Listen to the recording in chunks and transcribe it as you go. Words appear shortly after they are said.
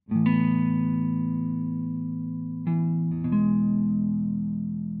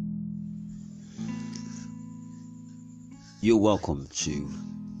You're welcome to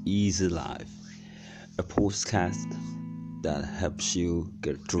Easy Life, a podcast that helps you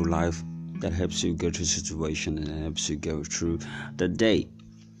get through life, that helps you get through situation, and helps you go through the day.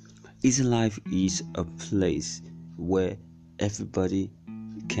 Easy Life is a place where everybody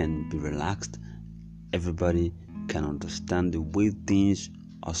can be relaxed, everybody can understand the way things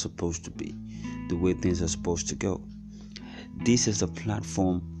are supposed to be, the way things are supposed to go. This is a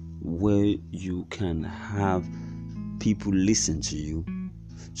platform where you can have people listen to you,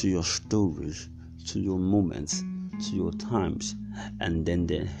 to your stories, to your moments, to your times, and then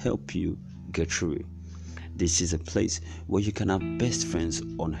they help you get through it. This is a place where you can have best friends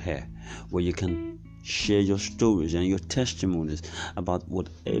on here, where you can share your stories and your testimonies about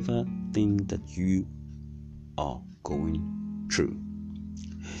whatever thing that you are going through.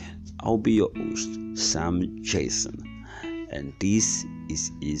 I'll be your host, Sam Jason, and this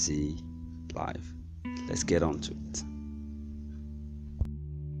is Easy Life. Let's get on to it.